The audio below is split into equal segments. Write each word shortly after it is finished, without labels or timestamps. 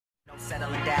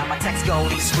Settling down, my text go,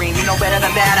 you scream, you know better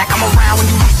than that. I come around when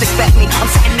you least expect me. I'm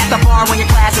sitting at the bar when your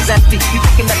glass is empty. You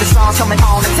thinking that the song's coming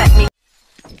home to tempt me.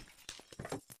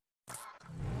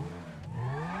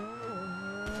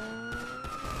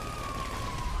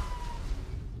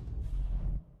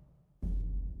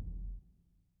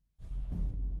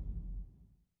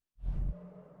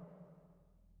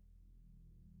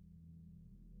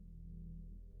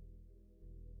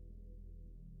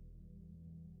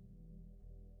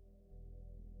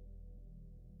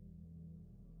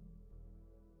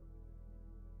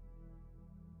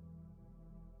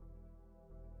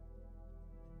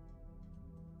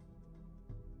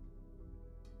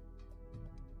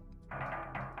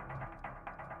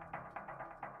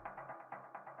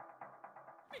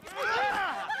 Get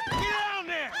down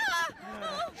there!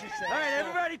 Alright,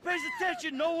 everybody pays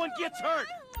attention. No one gets hurt.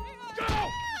 Go!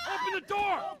 Open the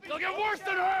door! They'll get worse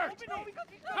than hurt!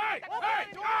 Hey! Hey!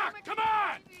 Ah! Come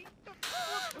on!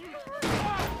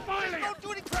 Oh, finally! Don't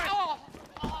do any crap!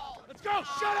 Let's go!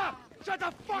 Shut up! Shut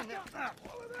the fuck up!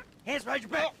 Hands behind your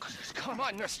back! Oh, come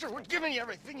on, mister. We're giving you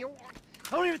everything you want.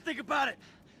 Don't even think about it.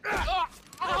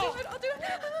 I'll do it, I'll do it.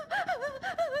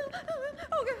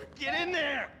 Oh, God. Get in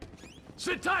there!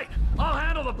 Sit tight! I'll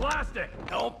handle the blasting!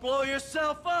 Don't blow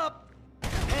yourself up!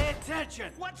 Pay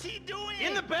attention! What's he doing?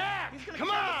 In the back! He's gonna Come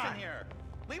kill on! us in here.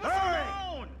 Leave us Hurry!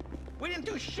 alone. We didn't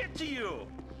do shit to you.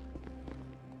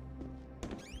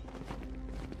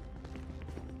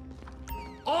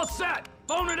 All set!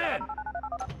 Phone it in!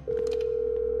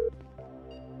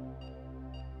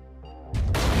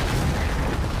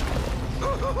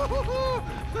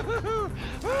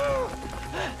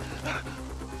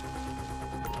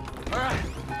 Alright,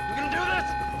 you gonna do this?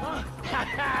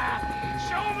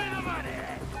 Show me the money!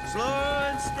 Slow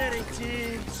and steady,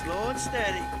 team. Slow and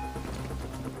steady.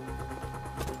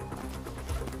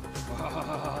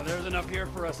 Oh, there's enough here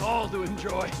for us all to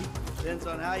enjoy. Depends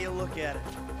on how you look at it.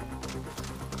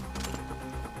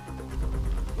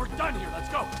 We're done here, let's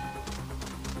go!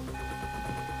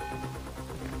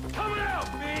 Coming out,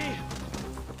 B!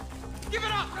 Give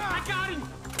it up! I got him!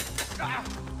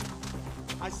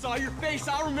 I saw your face.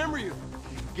 I'll remember you.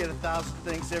 You get 1,000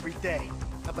 things every day.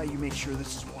 How about you make sure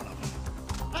this is one of them?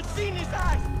 I've seen his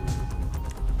eyes!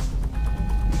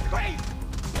 Crazy!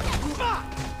 Fuck!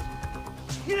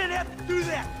 You didn't have to do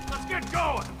that! Let's get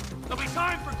going! There'll be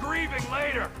time for grieving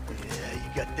later! Yeah, you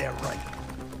got that right.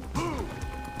 Move!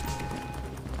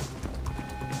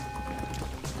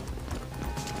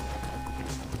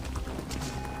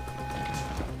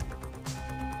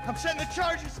 I'm setting the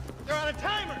charges. They're on a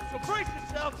timer, so brace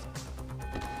yourselves.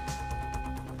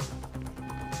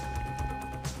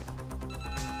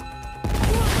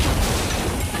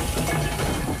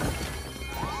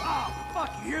 Oh,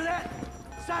 fuck, you hear that?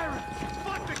 Sirens!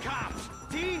 Fuck the cops.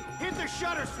 T, hit the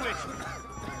shutter switch.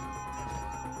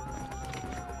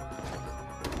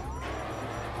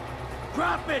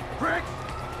 Drop it, prick!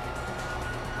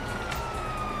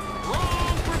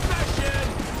 Wrong profession!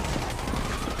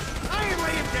 I ain't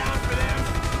laying down for them.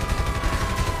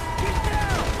 Get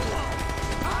down!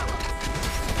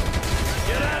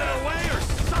 Get out of the way or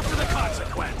suffer the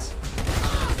consequence!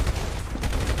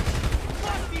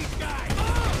 Fuck these guys.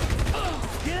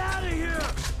 Get out of here!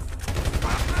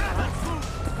 Let's move.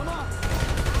 Come on.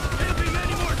 There'll be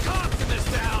many more cops in this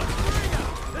town!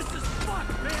 This is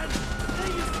fucked, man!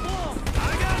 Thing is full!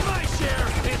 I got my share!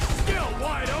 It's still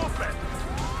wide open!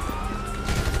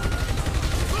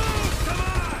 Move! Come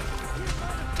on!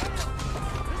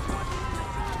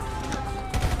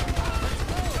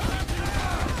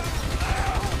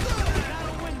 Get out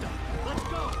a window! Let's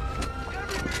go!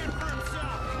 Every man for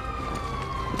himself.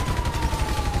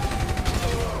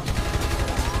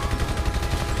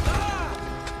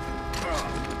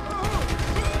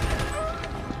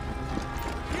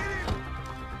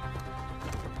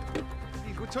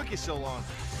 Steve, what took you so long?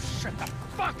 Shut the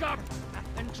fuck up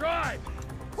and drive!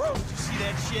 Woo! Did you see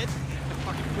that shit? I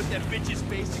fucking put that bitch's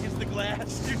face against the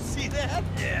glass. Did you see that?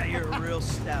 Yeah, you're a real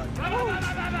stout. Fuck,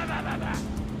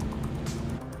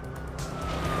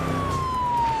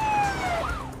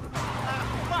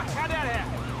 how'd that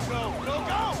happen? Go, go,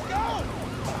 go, go!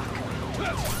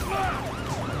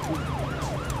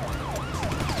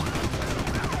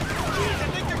 Jeez, I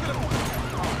think they're gonna...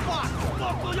 Oh, fuck!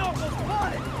 Local yokels, on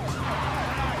it!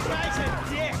 Guy's a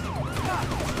dick!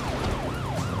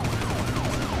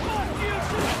 Fuck you,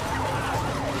 too!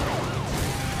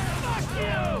 Fuck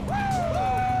you!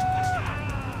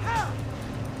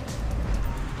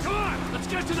 Come on, let's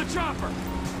get to the chopper!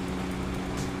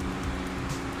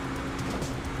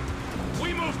 We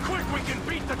move quick, we can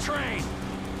beat the train!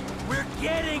 We're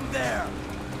getting there!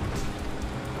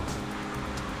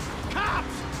 Cops!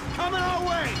 coming our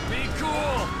way! Be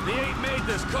cool! He ain't made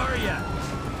this car yet.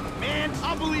 Man,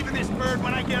 I'll believe in this bird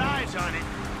when I get eyes on it.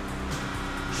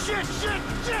 Shit, shit,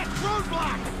 shit!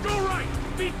 Roadblock! Go right!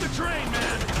 Beat the train,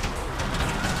 man!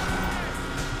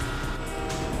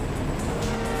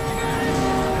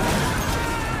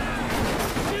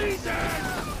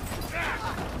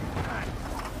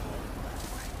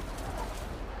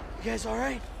 You guys all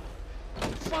right?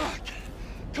 Fuck!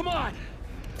 Come on!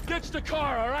 Ditch the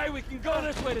car, all right? We can go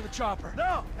this way to the chopper.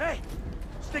 No! Hey!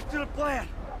 Stick to the plan!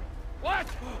 What?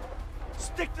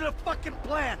 Stick to the fucking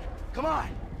plan! Come on!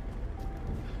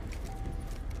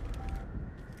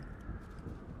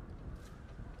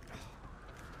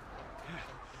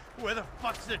 Where the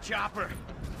fuck's the chopper?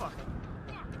 Fuck.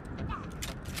 I'm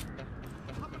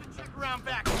gonna check around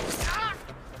back. Ah!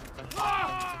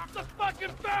 Ah! The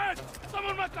fucking bed!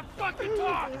 Someone must have fucking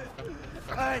talked!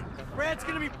 Alright, Brad's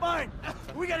gonna be fine.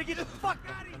 We gotta get the fuck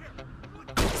out of here.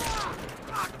 Ah!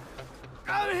 Fuck!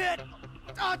 I'm hit!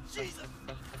 Oh, Jesus!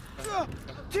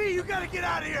 T, you gotta get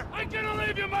out of here! I'm gonna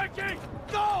leave you, Mikey!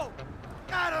 Go!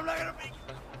 God, I'm not gonna be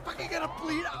fucking gonna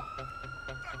bleed out.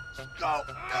 Just go!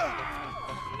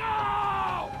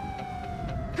 No!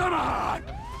 Come on!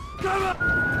 Come on!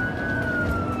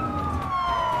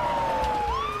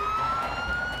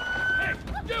 Hey,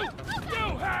 you! You,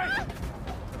 hey!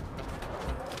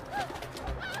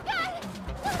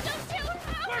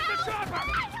 Where's the chopper?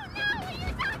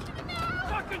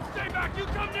 Fucking stay back! You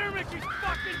come near me, she's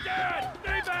fucking dead!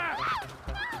 Stay back!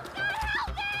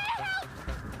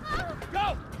 Go!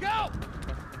 Go!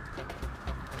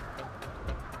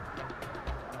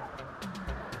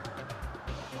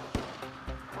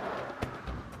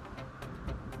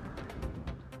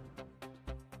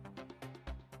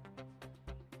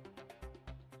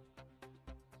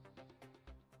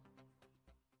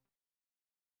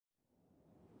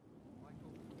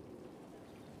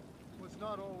 Was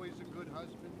not always a good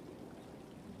husband,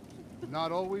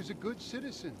 not always a good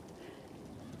citizen.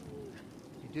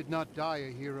 He did not die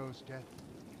a hero's death,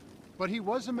 but he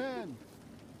was a man.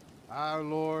 Our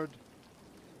Lord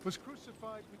was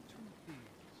crucified with 2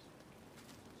 thieves.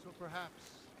 So perhaps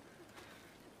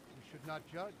we should not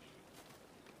judge.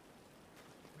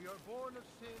 We are born of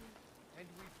sin, and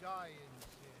we die in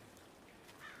sin.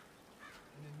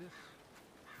 And in this,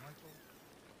 Michael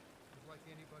is like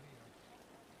anybody else.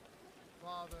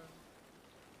 Father,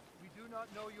 we do not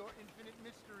know your infinite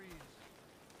mysteries,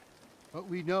 but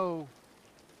we know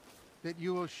that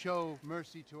you will show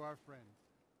mercy to our friend.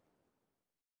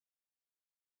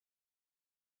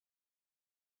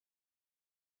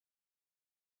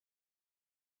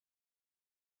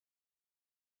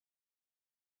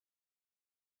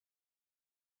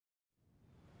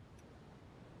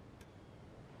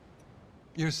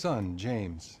 Your son,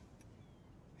 James.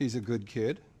 He's a good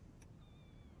kid.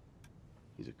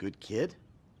 He's a good kid?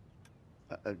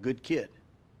 A good kid?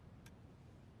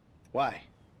 Why?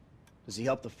 Does he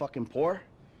help the fucking poor?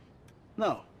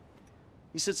 No.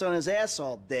 He sits on his ass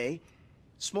all day,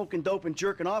 smoking dope and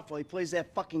jerking off while he plays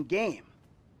that fucking game.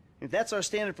 If that's our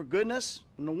standard for goodness,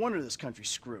 no wonder this country's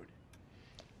screwed.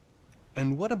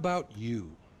 And what about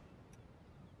you?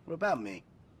 What about me?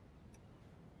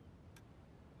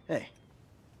 Hey.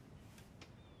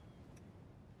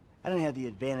 I don't have the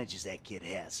advantages that kid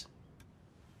has.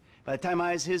 By the time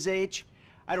I was his age,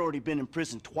 I'd already been in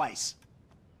prison twice.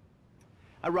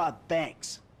 I robbed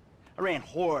banks. I ran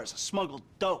whores. I smuggled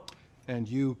dope. And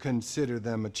you consider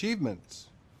them achievements?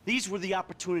 These were the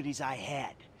opportunities I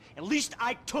had. At least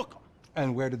I took them.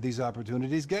 And where did these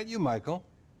opportunities get you, Michael?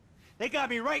 They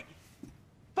got me right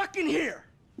fucking here.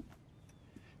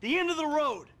 The end of the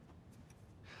road.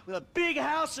 With a big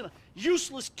house and a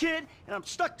useless kid, and I'm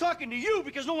stuck talking to you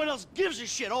because no one else gives a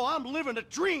shit. Oh, I'm living a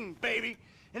dream, baby.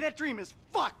 And that dream is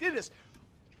fucked. It is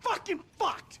fucking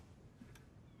fucked.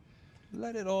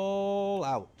 Let it all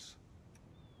out.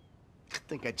 I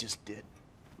think I just did.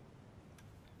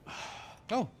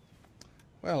 Oh.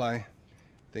 Well, I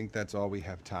think that's all we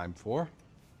have time for.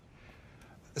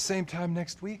 Same time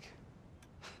next week?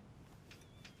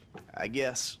 I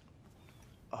guess.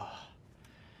 I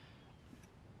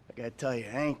gotta tell you,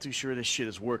 I ain't too sure this shit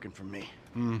is working for me.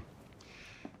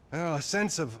 Well, a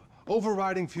sense of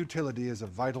overriding futility is a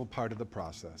vital part of the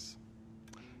process.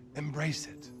 Embrace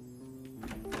it.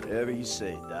 Whatever you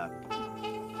say, Doc.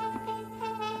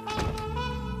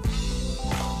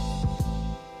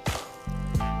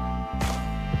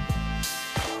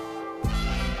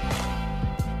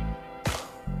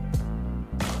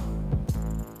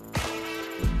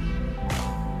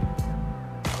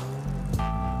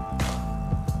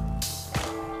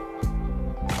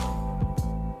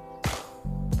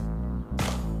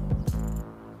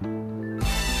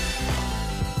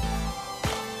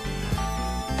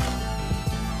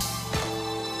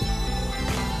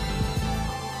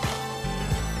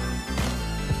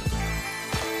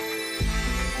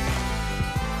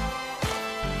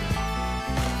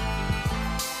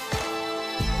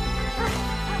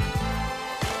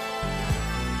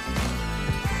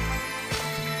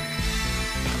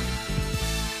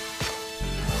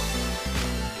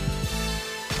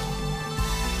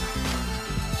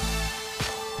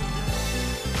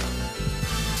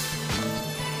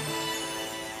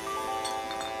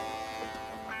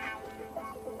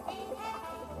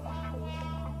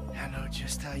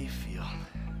 how you feel.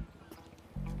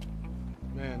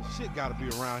 Man, shit gotta be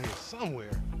around here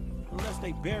somewhere. Unless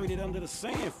they buried it under the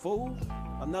sand, fool.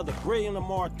 Another brilliant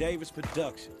Lamar Davis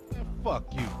production. Man,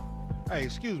 fuck you. Hey,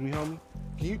 excuse me, homie.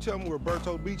 Can you tell me where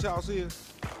Berto Beach House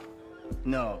is?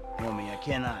 No, homie, I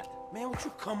cannot. Man, would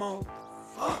you come on?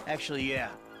 Fuck. Actually, yeah.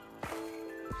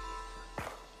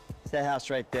 It's that house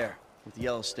right there, with the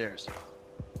yellow stairs.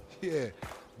 Yeah,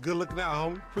 good looking out,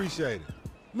 homie. Appreciate it.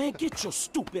 Man, get your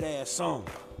stupid ass on.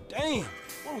 Damn,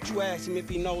 why don't you ask him if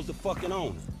he knows the fucking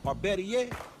owner? Or better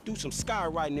yet, do some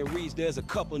skywriting that reads there's a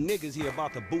couple niggas here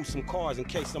about to boost some cars in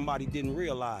case somebody didn't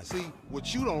realize. See,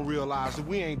 what you don't realize is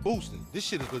we ain't boosting. This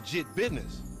shit is legit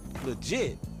business.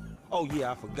 Legit? Oh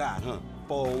yeah, I forgot, huh?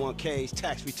 401ks,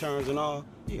 tax returns and all?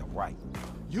 Yeah, right.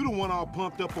 You the one all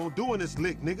pumped up on doing this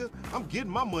lick, nigga. I'm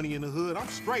getting my money in the hood. I'm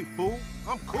straight, fool.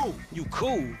 I'm cool. You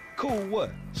cool? Cool what?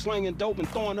 Slinging dope and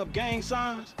throwing up gang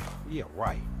signs? Yeah,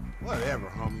 right. Whatever,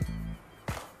 homie.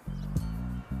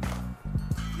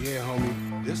 Yeah,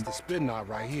 homie, this the spin knot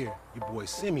right here. Your boy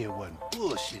Simeon wasn't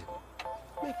bullshit.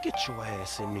 Man, get your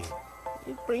ass in there.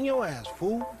 You bring your ass,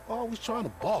 fool. Always trying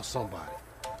to boss somebody.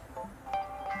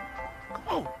 Come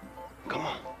on. Come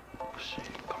on. Shit,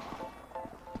 come on.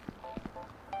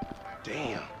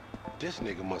 Damn, this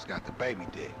nigga must got the baby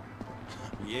dick.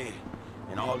 Yeah,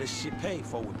 and all this shit paid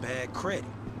for with bad credit.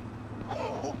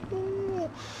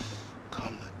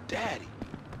 Come to daddy.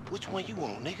 Which one you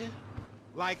want, nigga?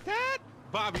 Like that?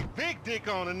 Bobby big dick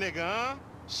on a nigga, huh?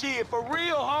 Shit, for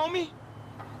real, homie.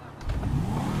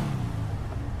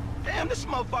 Damn, this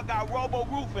motherfucker got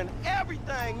robo-roof and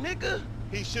everything, nigga.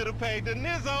 He should have paid the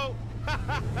nizzo.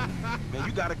 Man,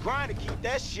 you gotta grind to keep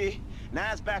that shit.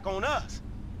 Now it's back on us.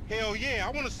 Hell yeah,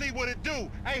 I want to see what it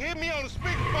do. Hey, hit me on the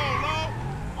speakerphone, Lord.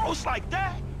 Oh, it's like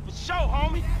that? For sure,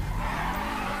 homie.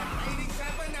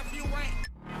 87 if you ain't.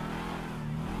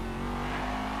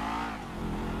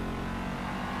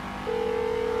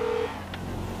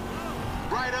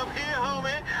 Right up here,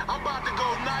 homie. I'm about to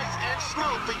go nice and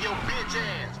slow for your bitch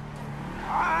ass.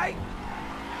 All right.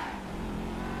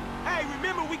 Hey,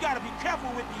 remember, we gotta be careful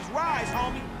with these rides,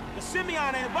 homie. The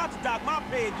Simeon ain't about to dock my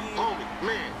pay again. Homie,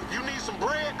 man, if you need some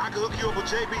bread, I can hook you up with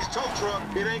JB's tow truck.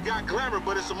 It ain't got glamour,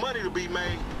 but it's some money to be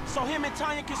made. So him and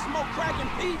Tanya can smoke crack in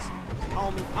peace?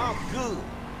 Homie, I'm good.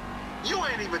 You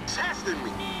ain't even testing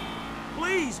me.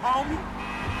 Please, homie.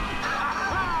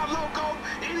 Loco,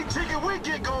 any ticket we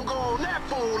get gonna go on that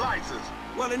fool license.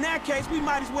 Well, in that case, we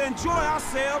might as well enjoy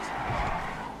ourselves.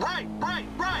 Right.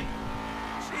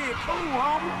 Shit, cool,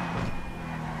 homie.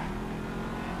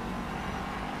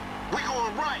 We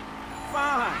going right.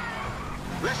 Fine.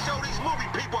 Let's show these movie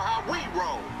people how we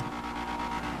roll.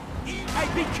 Hey,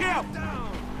 be careful.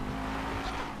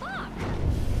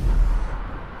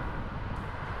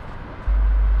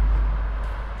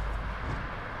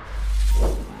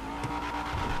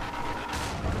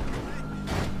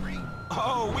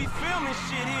 Oh, we filming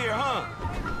shit here, huh?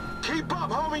 Keep up,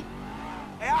 homie.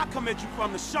 Hey, I'll come at you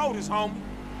from the shoulders, homie.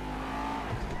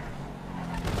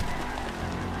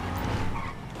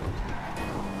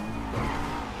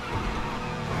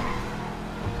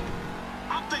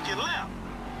 I'm thinking left.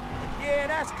 Yeah,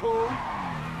 that's cool.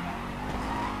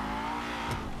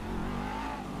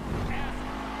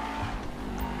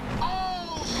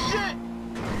 Oh, shit!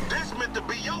 This meant to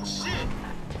be your shit.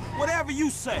 Whatever you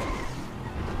say.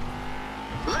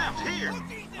 Left here.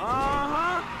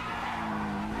 Uh-huh.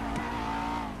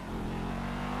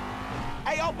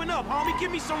 Hey, open up, homie.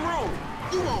 Give me some room.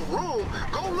 You want room?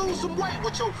 Go lose some weight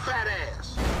with your fat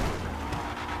ass.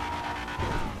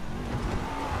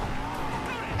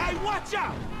 Hey, watch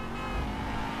out!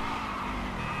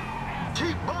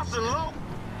 Keep busting, low.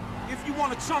 If you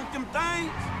want to chunk them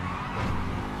things.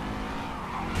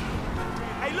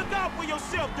 Hey, look out for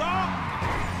yourself, dog.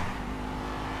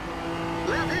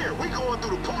 Left here. We going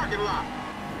through the parking lot.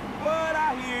 But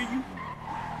I hear you.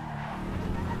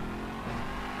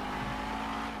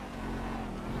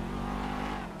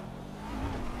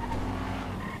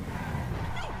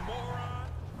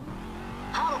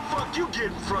 How the fuck you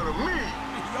get in front of me?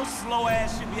 Your slow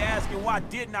ass should be asking why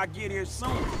didn't I get here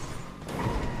sooner?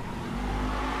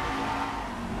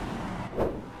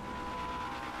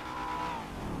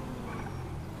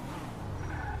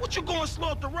 What you going slow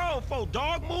up the road for,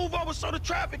 dog? Move over so the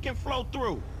traffic can flow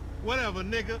through. Whatever,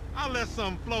 nigga. I'll let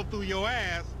something flow through your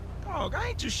ass. Dog, I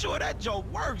ain't too sure that joke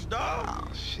works, dog.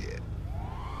 Oh, shit.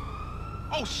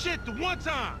 Oh, shit, the one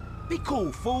time. Be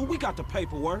cool, fool. We got the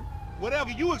paperwork.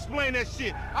 Whatever, you explain that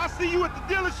shit. I'll see you at the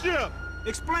dealership.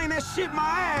 Explain that shit my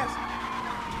ass.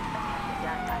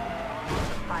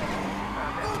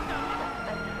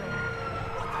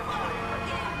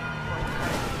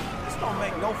 don't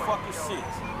make no fucking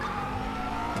sense.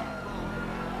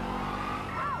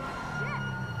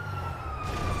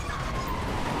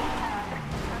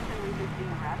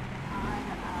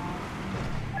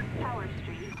 Tower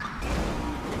Street.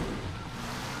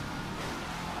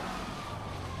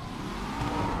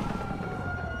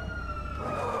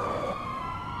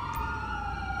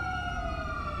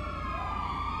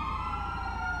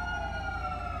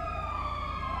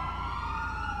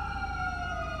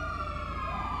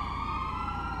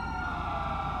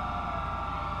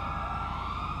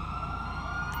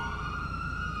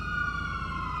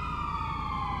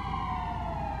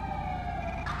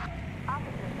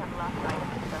 Officers have lost sight of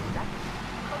the suspect.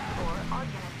 Code 4, all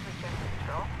units return to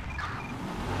patrol.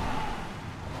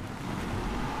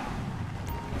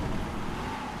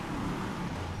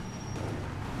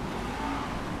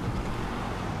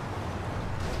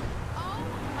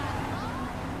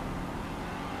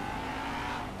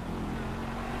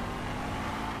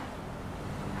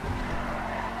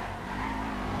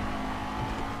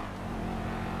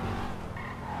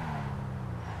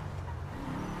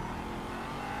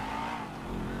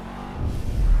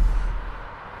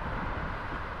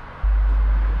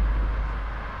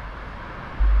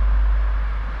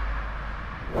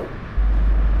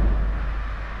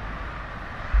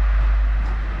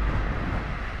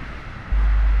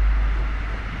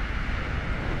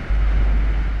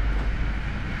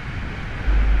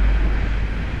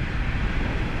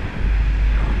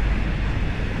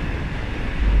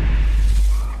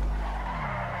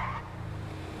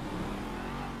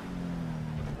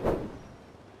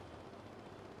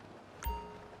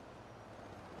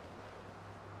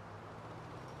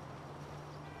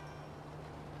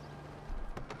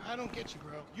 I don't get you,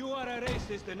 bro. You are a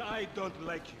racist and I don't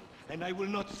like you. And I will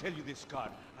not sell you this car.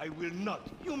 I will not.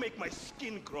 You make my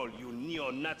skin crawl, you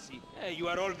neo-Nazi. Hey, you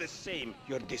are all the same.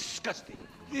 You're disgusting.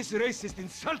 This racist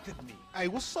insulted me. Hey,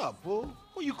 what's up, fool?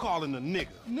 Who you calling a nigga?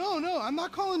 No, I'm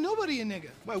not calling nobody a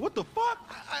nigga. Wait, what the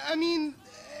fuck? I mean,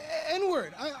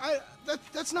 N-word.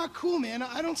 That's not cool, man.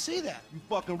 I don't say that. You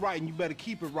fucking right, and you better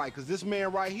keep it right, because this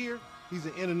man right here, he's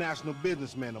an international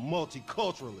businessman, a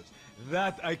multiculturalist.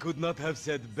 That I could not have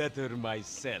said better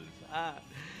myself.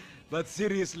 But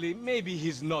seriously, maybe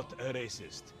he's not a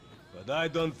racist. But I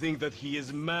don't think that he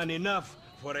is man enough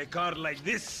for a car like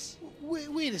this.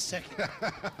 Wait a second.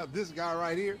 This guy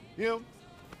right here, him,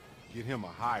 get him a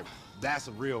hybrid. That's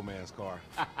a real man's car.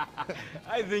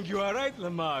 I think you are right,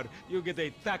 Lamar. You get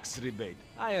a tax rebate.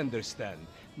 I understand.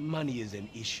 Money is an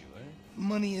issue, eh?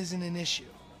 Money isn't an issue.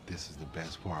 This is the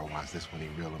best part. Watch this when he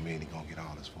reel him in. He gonna get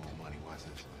all his full money. Watch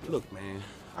this. Look, man,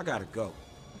 I gotta go.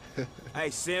 Hey,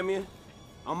 Simeon,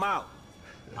 I'm out.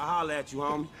 I'll holler at you,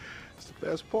 homie. It's the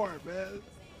best part, man.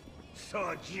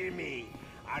 So, Jimmy,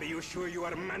 are you sure you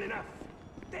are man enough?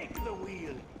 Take the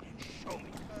wheel and show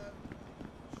me.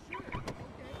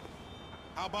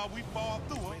 How about we fall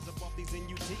through him? Raise up off these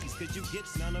NUTs, could you get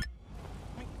none of...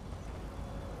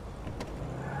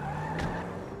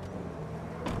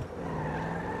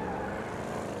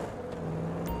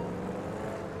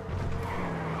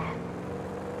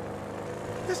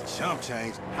 This chump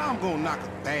change. How I'm gonna knock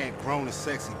a bad, grown and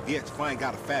sexy bitch if I ain't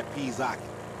got a fat peasocky?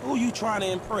 Who you trying to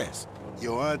impress?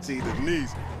 Your auntie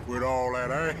Denise, with all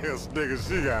that ass, nigga,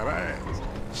 she got ass.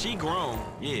 She grown,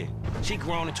 yeah. She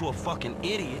grown into a fucking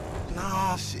idiot.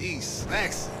 Nah, she's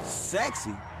sexy.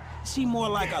 Sexy? She more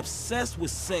like obsessed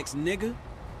with sex, nigga.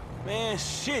 Man,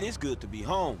 shit, it's good to be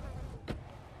home.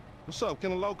 What's up?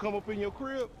 Can a low come up in your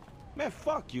crib? Man,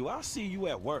 fuck you. I'll see you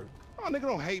at work. Oh, nigga,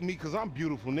 don't hate me because I'm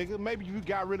beautiful, nigga. Maybe if you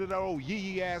got rid of that old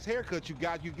yee-yee-ass haircut you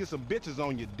got, you get some bitches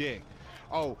on your dick.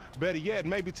 Oh, better yet,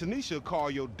 maybe Tanisha will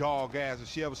call your dog ass if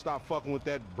she ever stop fucking with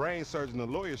that brain surgeon, the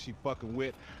lawyer she fucking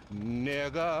with,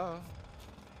 nigga.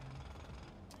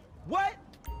 What?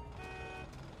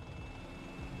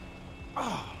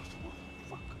 Oh,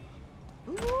 fuck.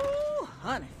 Ooh,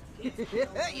 honey.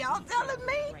 Y'all telling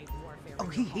me? Oh,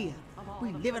 he here.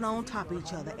 We living on top of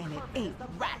each other, and it ain't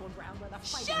right.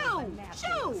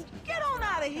 Shoo! Get on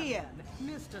out of here.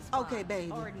 Okay,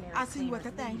 baby. I see you at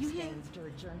the thing. You hear?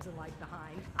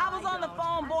 I was on the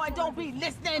phone, boy. Don't be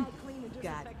listening.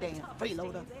 Goddamn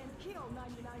freeloader. Kill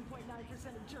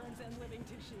 99.9% of germs and living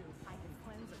tissue. I can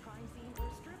cleanse a crime scene